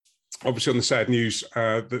obviously on the sad news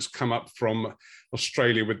that's come up from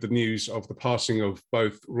Australia with the news of the passing of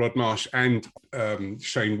both Rod Marsh and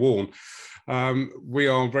Shane Warne. We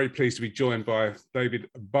are very pleased to be joined by David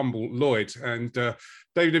Bumble Lloyd. And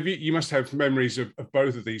David, you must have memories of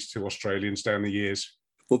both of these two Australians down the years.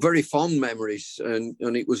 Well, very fond memories. And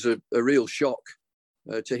it was a real shock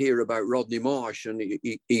to hear about Rodney Marsh. And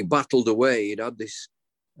he battled away. He'd had this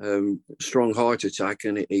strong heart attack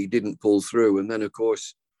and he didn't pull through. And then, of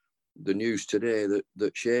course, the news today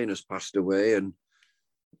that Shane has passed away, and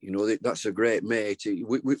you know that's a great mate.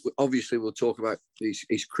 We obviously we'll talk about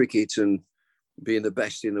his cricket and being the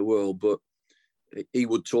best in the world, but he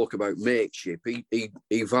would talk about mateship.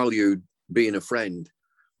 He valued being a friend,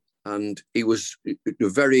 and he was a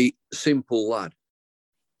very simple lad.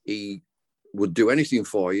 He would do anything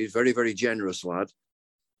for you. Very, very generous lad.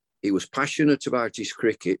 He was passionate about his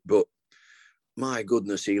cricket, but my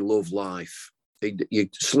goodness, he loved life.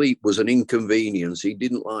 Sleep was an inconvenience. He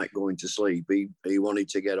didn't like going to sleep. He wanted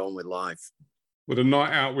to get on with life. Would a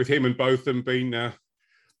night out with him and both of them been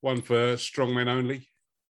one for strong men only?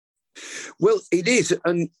 Well, it is,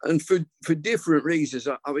 and for different reasons.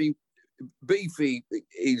 I mean, Beefy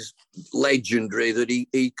is legendary that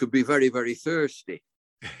he could be very, very thirsty.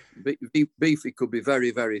 Beefy could be very,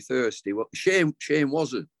 very thirsty. Well, Shane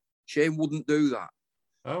wasn't. Shane wouldn't do that.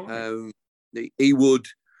 Oh. He would.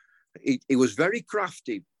 He was very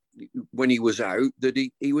crafty when he was out, that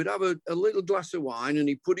he would have a little glass of wine and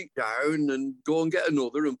he'd put it down and go and get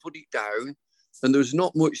another and put it down. And there was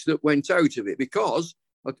not much that went out of it because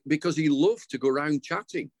he loved to go around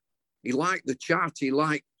chatting. He liked the chat. He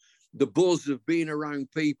liked the buzz of being around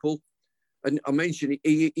people. And I mentioned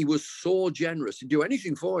he was so generous. He'd do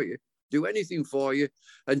anything for you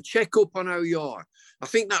and check up on how you are. I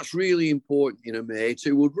think that's really important in a mate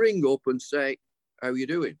who would ring up and say, how are you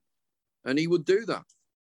doing? And he would do that.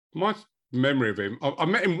 My memory of him, I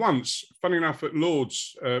met him once, funny enough, at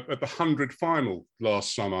Lord's at the 100 final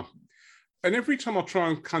last summer. And every time I try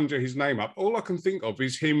and conjure his name up, all I can think of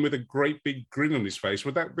is him with a great big grin on his face.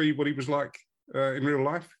 Would that be what he was like in real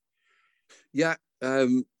life? Yeah.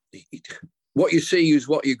 What you see is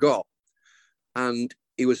what you got. And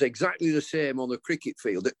he was exactly the same on the cricket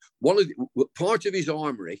field. Part of his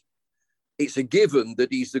armoury, it's a given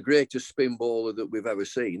that he's the greatest spin bowler that we've ever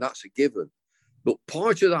seen. That's a given. But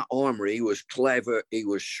part of that armoury, he was clever, he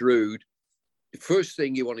was shrewd. The first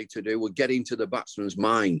thing he wanted to do was get into the batsman's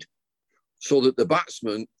mind so that the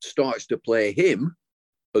batsman starts to play him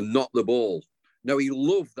and not the ball. Now, he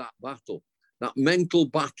loved that battle, that mental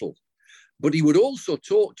battle. But he would also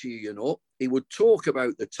talk to you, he would talk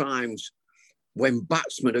about the times when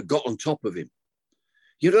batsmen had got on top of him.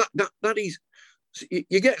 That is...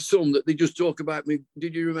 You get some that they just talk about me.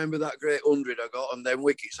 Did you remember that great 100 I got and then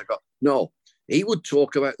wickets I got? No, he would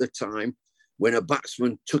talk about the time when a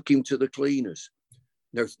batsman took him to the cleaners.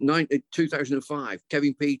 Now, 2005,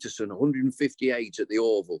 Kevin Peterson, 158 at the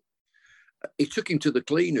Oval. He took him to the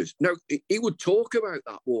cleaners. Now, he would talk about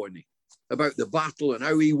that, Warney, about the battle and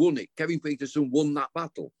how he won it. Kevin Peterson won that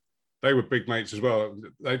battle. They were big mates as well.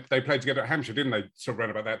 They played together at Hampshire, didn't they? Sort of around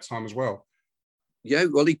about that time as well. Yeah,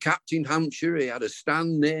 well, he captained Hampshire. He had a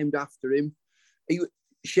stand named after him.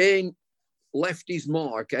 Shane left his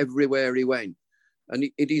mark everywhere he went. And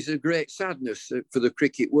it is a great sadness for the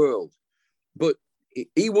cricket world. But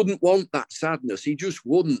he wouldn't want that sadness. He just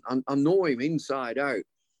wouldn't. I know him inside out.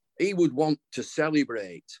 He would want to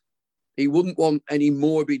celebrate. He wouldn't want any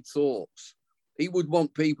morbid thoughts. He would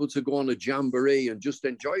want people to go on a jamboree and just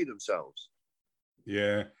enjoy themselves.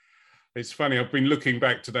 Yeah. It's funny, I've been looking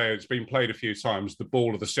back today, it's been played a few times, the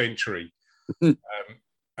ball of the century. And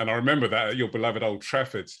I remember that at your beloved Old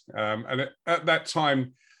Trafford. And at that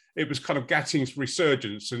time, it was kind of Gatting's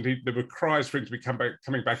resurgence, and there were cries for him to be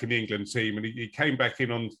coming back in the England team, and he came back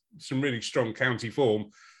in on some really strong county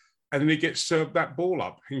form, and then he gets served that ball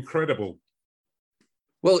up. Incredible.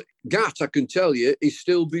 Well, Gat, I can tell you, is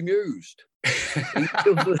still bemused.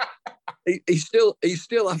 He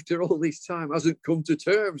still, after all this time, hasn't come to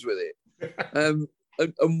terms with it. And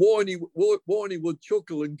Warney would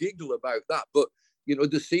chuckle and giggle about that. But,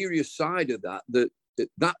 the serious side of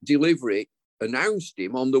that delivery announced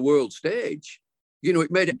him on the world stage.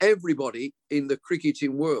 It made everybody in the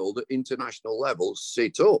cricketing world at international level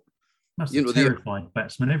sit up. That's a terrified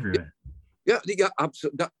batsman everywhere. Yeah,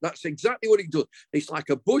 absolutely. That's exactly what he does. It's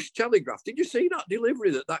like a Bush telegraph. Did you see that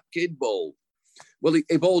delivery that kid bowled? Well,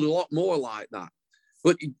 he bowled a lot more like that.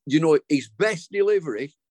 But, his best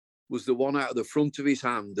delivery was the one out of the front of his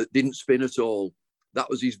hand that didn't spin at all. That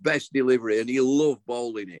was his best delivery, and he loved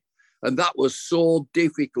bowling it. And that was so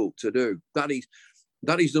difficult to do. That is,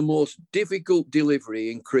 That is the most difficult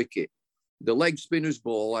delivery in cricket. The leg spinner's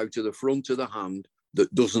ball out of the front of the hand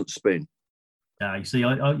that doesn't spin. Yeah, you see,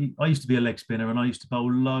 I used to be a leg spinner and I used to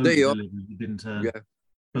bowl loads of deliveries that didn't turn,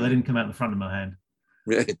 but they didn't come out the front of my hand.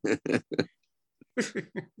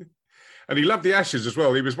 And he loved the Ashes as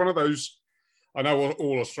well. He was one of those, I know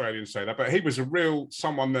all Australians say that, but he was a real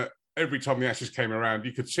someone that every time the Ashes came around,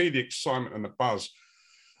 you could see the excitement and the buzz.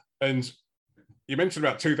 And you mentioned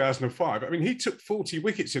about 2005. I mean, he took 40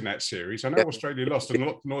 wickets in that series. I know Australia lost and a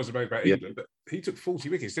lot of noise about England, but he took 40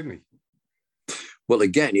 wickets, didn't he? Well,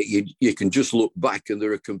 again, you can just look back and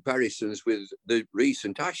there are comparisons with the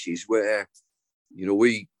recent Ashes where, you know,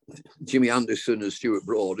 Jimmy Anderson and Stuart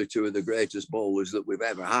Broad are two of the greatest bowlers that we've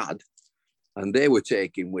ever had. And they were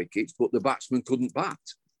taking wickets, but the batsmen couldn't bat.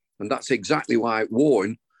 And that's exactly why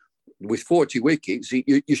Warne, with 40 wickets,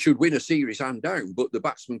 you should win a series hand down, but the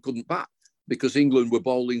batsmen couldn't bat because England were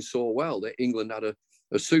bowling so well. That England had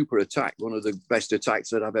a super attack, one of the best attacks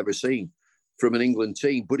that I've ever seen from an England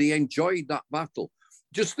team. But he enjoyed that battle.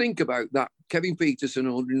 Just think about that. Kevin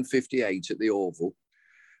Peterson, 158 at the Oval,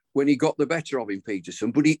 when he got the better of him,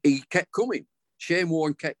 Peterson, but he kept coming. Shane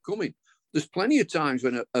Warne kept coming. There's plenty of times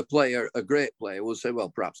when a great player will say, well,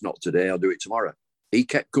 perhaps not today, I'll do it tomorrow. He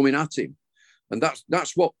kept coming at him. And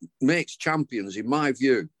that's what makes champions, in my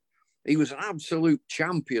view. He was an absolute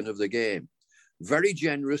champion of the game. Very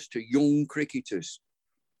generous to young cricketers.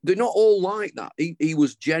 They're not all like that. He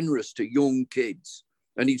was generous to young kids.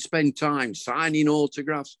 And he'd spend time signing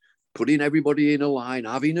autographs, putting everybody in a line,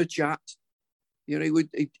 having a chat. You know,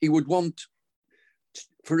 he would want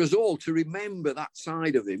for us all to remember that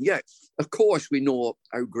side of him. Yeah, of course we know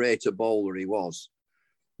how great a bowler he was,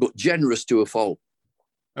 but generous to a fault.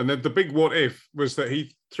 And then the big what if was that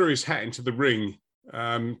he threw his hat into the ring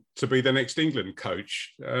to be the next England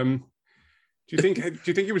coach. Do you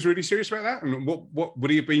think he was really serious about that? And what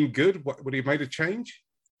would he have been good? Would he have made a change?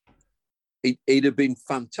 He'd have been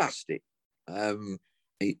fantastic.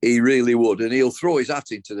 He really would, and he'll throw his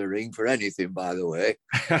hat into the ring for anything. By the way,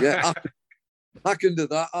 yeah, I can do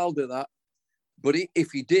that. I'll do that. But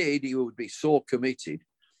if he did, he would be so committed.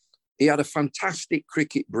 He had a fantastic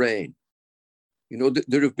cricket brain. You know,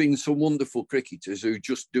 there have been some wonderful cricketers who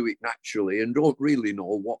just do it naturally and don't really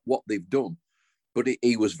know what they've done. But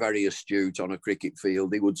he was very astute on a cricket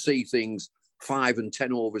field. He would see things 5 and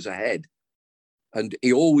 10 overs ahead. And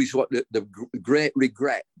he always had the great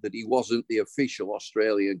regret that he wasn't the official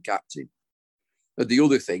Australian captain. And the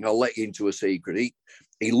other thing, I'll let you into a secret,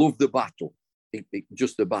 he loved the battle,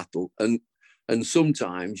 just the battle. And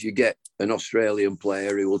sometimes you get an Australian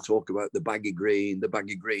player who will talk about the baggy green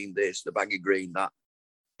this, the baggy green that.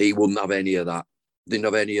 He wouldn't have any of that. Didn't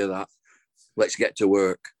have any of that. Let's get to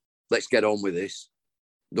work. Let's get on with this.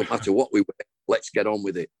 No matter what we wear, let's get on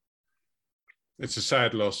with it. It's a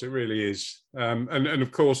sad loss. It really is. And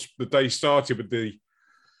of course, the day started with the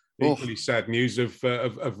equally sad news of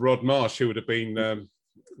Rod Marsh, who would have been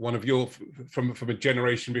one of your from a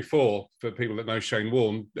generation before. For people that know Shane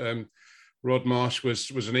Warne, Rod Marsh was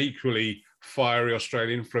an equally fiery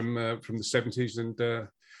Australian from the 70s and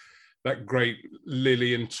that great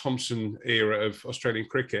Lillee and Thompson era of Australian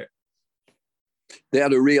cricket. They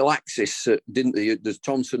had a real axis, didn't they? There's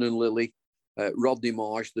Thompson and Lillee. Rodney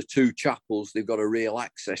Marsh, the two Chappells, they've got a real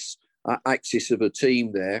axis of a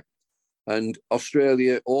team there. And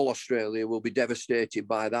all Australia will be devastated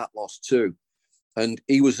by that loss too. And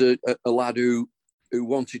he was a lad who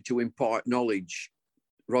wanted to impart knowledge.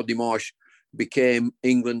 Rodney Marsh became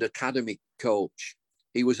England Academy coach.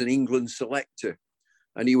 He was an England selector.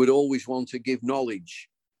 And he would always want to give knowledge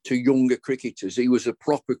to younger cricketers. He was a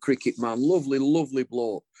proper cricket man, lovely, lovely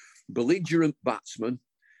bloke, belligerent batsman.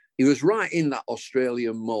 He was right in that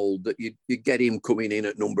Australian mould that you get him coming in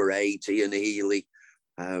at number 80, Ian Healy,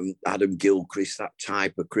 Adam Gilchrist, that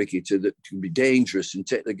type of cricketer that can be dangerous and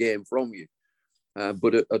take the game from you.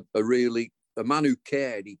 But a man who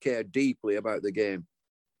cared. He cared deeply about the game.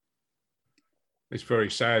 It's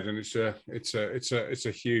very sad, and it's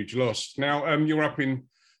a huge loss. Now, you're up in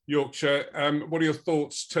Yorkshire. What are your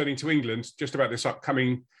thoughts turning to England just about this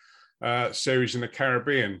upcoming series in the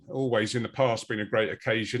Caribbean? Always in the past been a great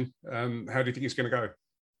occasion. How do you think it's going to go?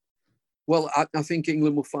 Well, I think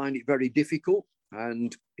England will find it very difficult,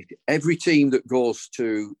 and every team that goes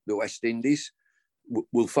to the West Indies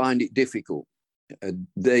will find it difficult.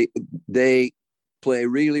 They play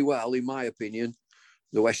really well, in my opinion,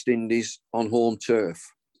 the West Indies on home turf.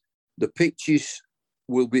 The pitches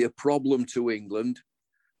will be a problem to England.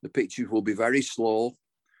 The pitches will be very slow.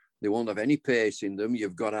 They won't have any pace in them.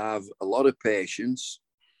 You've got to have a lot of patience.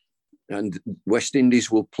 And West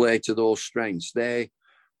Indies will play to those strengths. They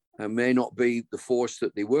and may not be the force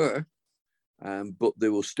that they were, but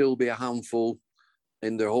there will still be a handful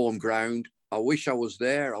in their home ground. I wish I was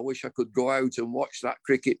there. I wish I could go out and watch that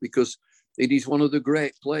cricket, because it is one of the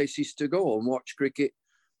great places to go and watch cricket,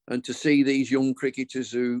 and to see these young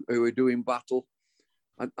cricketers who are doing battle.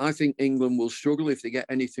 And I think England will struggle. If they get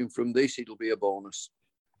anything from this, it'll be a bonus.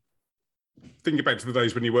 Thinking back to the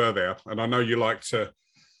days when you were there, and I know you like to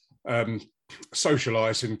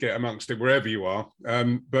socialise and get amongst it wherever you are,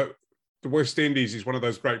 but the West Indies is one of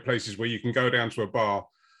those great places where you can go down to a bar,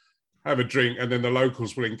 have a drink, and then the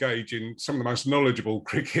locals will engage in some of the most knowledgeable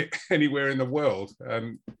cricket anywhere in the world.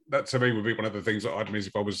 That to me would be one of the things that I'd miss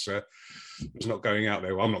if I was not going out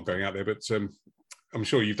there. Well, I'm not going out there, but I'm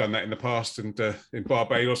sure you've done that in the past, and in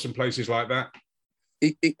Barbados and places like that.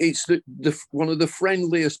 It's one of the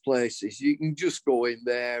friendliest places. You can just go in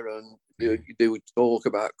there and they would talk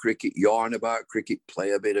about cricket, yarn about cricket,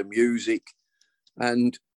 play a bit of music,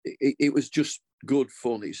 and it was just good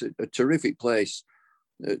fun. It's a terrific place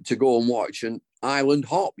to go and watch. And island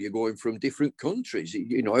hop, you're going from different countries.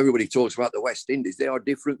 Everybody talks about the West Indies. They are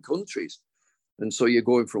different countries. And so you're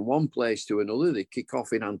going from one place to another. They kick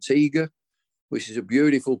off in Antigua, which is a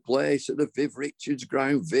beautiful place, at the Viv Richards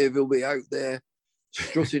ground. Viv will be out there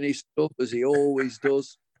strutting his stuff as he always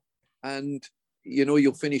does. And,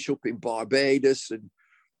 you'll finish up in Barbados, and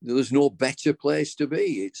there's no better place to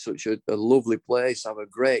be. It's such a lovely place. Have a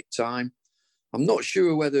great time. I'm not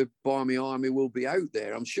sure whether Barmy Army will be out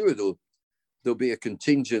there. I'm sure there'll be a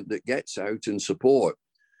contingent that gets out and support.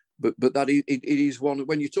 But that it is one,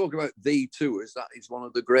 when you talk about the tours, that is one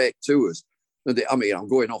of the great tours. I'm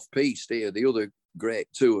going off piste here. The other great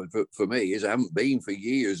tour for me is I haven't been for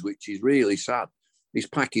years, which is really sad, is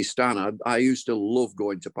Pakistan. I used to love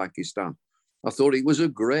going to Pakistan. I thought it was a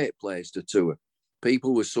great place to tour.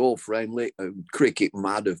 People were so friendly, and cricket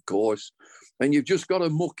mad, of course. And you've just got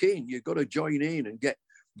to muck in. You've got to join in and get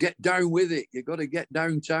down with it. You've got to get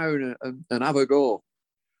downtown and have a go.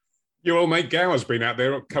 Your old mate Gower's been out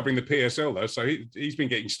there covering the PSL, though, so he's been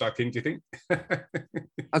getting stuck in, do you think?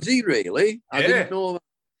 Has he really? Yeah. I didn't know that.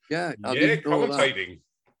 Yeah, I didn't know commentating.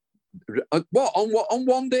 That. On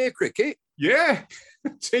one day cricket? Yeah,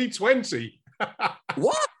 T20.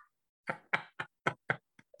 What?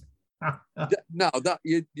 No, that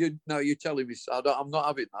you're telling me. So I'm not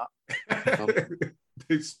having that.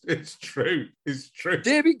 It's true. It's true.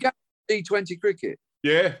 David Gower, T20 cricket.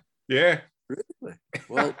 Yeah. Really?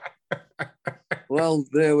 Well,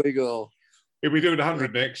 there we go. He'll be doing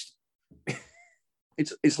 100 next.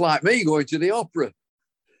 It's like me going to the opera.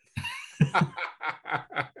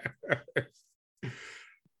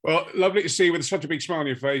 Well, lovely to see you with such a big smile on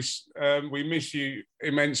your face. We miss you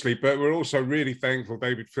immensely, but we're also really thankful,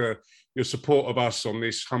 David, for your support of us on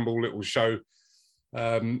this humble little show.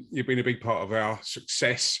 You've been a big part of our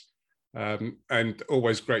success, and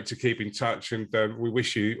always great to keep in touch, and we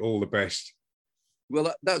wish you all the best.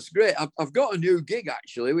 Well, that's great. I've got a new gig,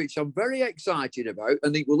 actually, which I'm very excited about,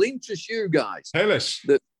 and it will interest you guys. Tell us.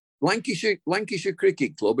 The Lancashire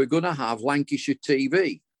Cricket Club are going to have Lancashire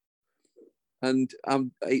TV. And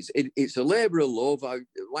it's a labour of love.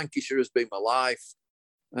 Lancashire has been my life.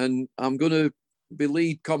 And I'm going to be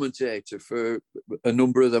lead commentator for a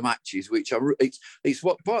number of the matches, which it's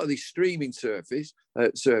what part of this streaming service.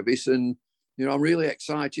 And, I'm really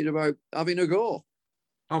excited about having a go.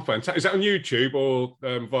 Oh, fantastic. Is that on YouTube or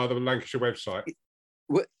via the Lancashire website?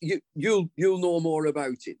 Well, you'll know more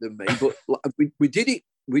about it than me, but we did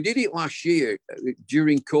it last year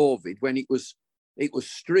during COVID when it was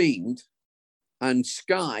streamed, and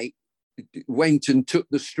Sky went and took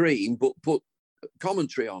the stream but put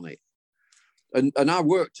commentary on it, and I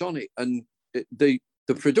worked on it, and the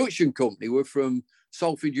production company were from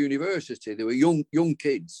Salford University. They were young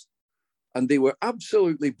kids, and they were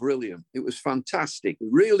absolutely brilliant. It was fantastic,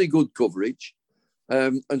 really good coverage.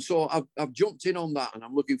 And so I've jumped in on that, and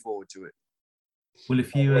I'm looking forward to it. Well,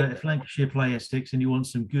 if Lancashire play Essex and you want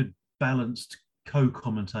some good, balanced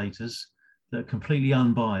co-commentators that are completely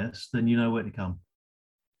unbiased, then you know where to come.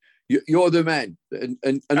 You're the man.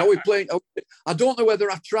 And are we playing? I don't know whether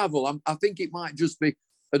I travel. I think it might just be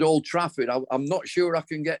at Old Trafford. I'm not sure I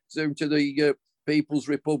can get to the People's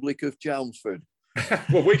Republic of Chelmsford.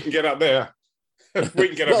 Well, we can get up there. We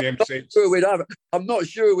can get up the M6. I'm not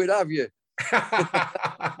sure we'd have you.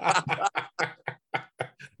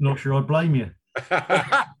 Not sure I'd blame you.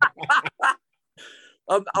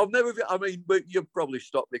 I'll never. I mean, but you'll probably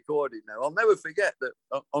stop recording now. I'll never forget that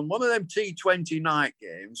on one of them T20 night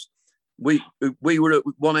games, we were at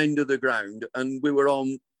one end of the ground and we were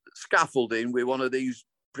on scaffolding with one of these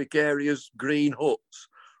precarious green huts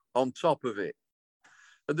on top of it.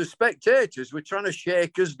 and the spectators were trying to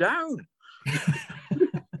shake us down.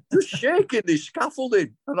 Just shaking this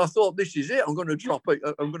scaffolding. And I thought, this is it. I'm going to drop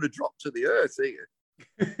to the earth here.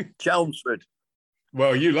 Chelmsford.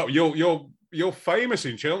 Well, you're famous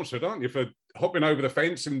in Chelmsford, aren't you, for hopping over the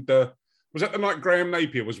fence? And was that the night Graham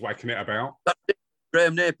Napier was whacking it about?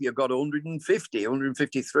 Graham Napier got 150,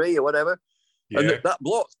 153 or whatever. Yeah. And that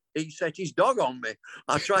bloke, he set his dog on me.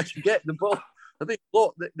 I tried to get the ball. I think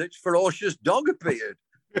that ferocious dog appeared.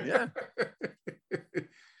 Yeah.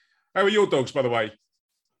 How are your dogs, by the way?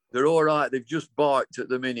 They're all right. They've just barked at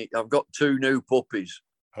the minute. I've got 2 new puppies.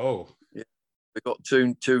 Oh. Yeah. We've got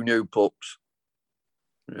two new pups.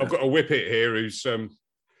 Yeah. I've got a whippet here who's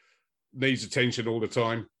needs attention all the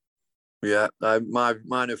time. Yeah,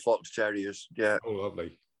 mine are fox terriers. Yeah. Oh,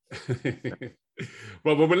 lovely.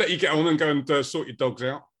 Well, we'll let you get on and go and sort your dogs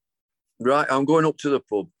out. Right, I'm going up to the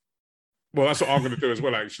pub. Well, that's what I'm going to do as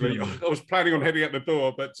well, actually. I was planning on heading out the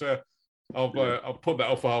door, but I'll put that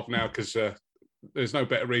off for half now because there's no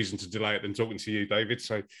better reason to delay it than talking to you, David.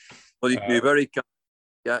 So, well, you're very kind.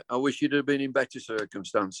 Yeah, I wish you'd have been in better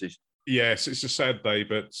circumstances. Yes, it's a sad day,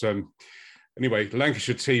 but anyway,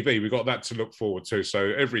 Lancashire TV, we've got that to look forward to.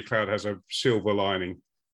 So every cloud has a silver lining.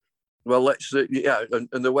 Well, let's and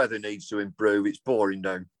the weather needs to improve. It's pouring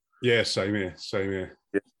down. Yeah, same here.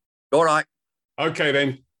 Yeah. All right. Okay,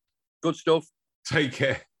 then. Good stuff. Take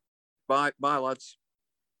care. Bye, lads.